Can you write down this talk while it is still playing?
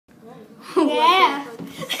Yeah.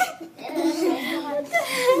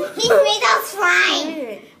 He's made of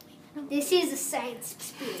slime. This is a science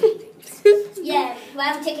experiment. Yeah, but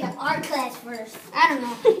I'm taking an art class first. I don't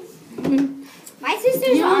know. My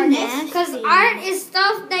sister's an artist because art is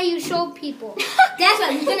stuff that you show people. That's why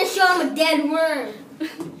we're gonna show him a dead worm.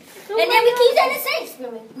 And then we keep that inside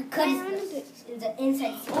experiment. We cut the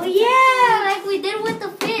inside. Oh yeah, like we did with the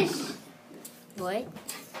fish. What?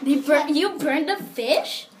 You burned the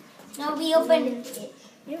fish? No, we opened it.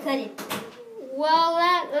 Cut it. Well,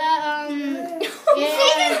 His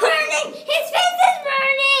face is burning! His face is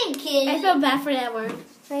burning! Kid. I feel bad for that worm.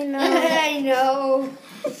 I know. I know.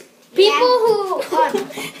 People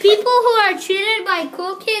who are treated by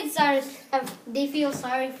cool kids they feel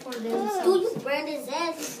sorry for themselves. Dude, you burned his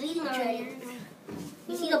ass. He's bleeding already.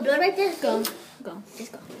 You see the blood right there? Go.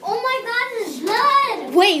 Just go. Oh my God, there's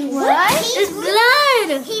blood! Wait, what? There's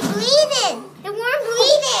blood! He bleeding. The worm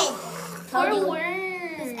bleeding. Poor worm.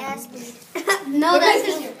 His ass bleed. No, that's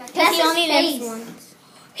He only lives once.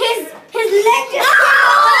 His leg just Oh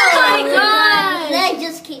my God. His leg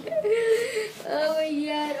just came. Oh my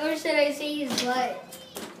God. Or should I say his butt?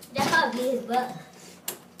 That's how big his butt.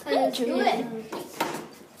 Do it.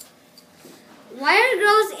 Why are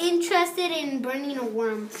girls interested in burning a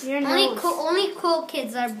worm? Only cool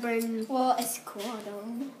kids are burning. Well, it's cool though.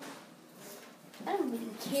 I don't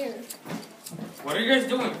really care. What are you guys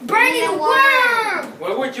doing? Burning a worm!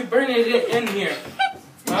 Why would you burn it in here?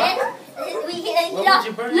 Huh? Why would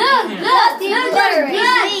you burn it in here? Look, the other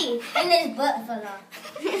blood. And his butt fell off.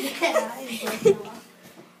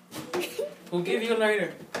 Who gave you a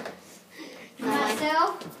lighter?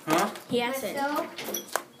 Myself. Huh? He has it.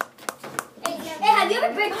 Hey, have you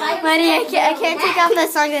ever burned fire? Buddy, I can't take off that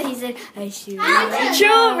song that he said. I shoot.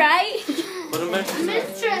 True, right? Put him back I'm inside.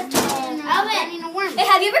 interested in burning a worm. Hey,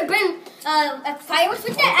 have you ever burned fireworks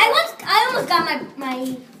with that? I almost got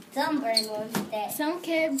my thumb burned with that. Some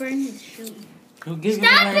kid burned his shoe. Who gave you a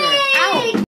lighter? Stop it!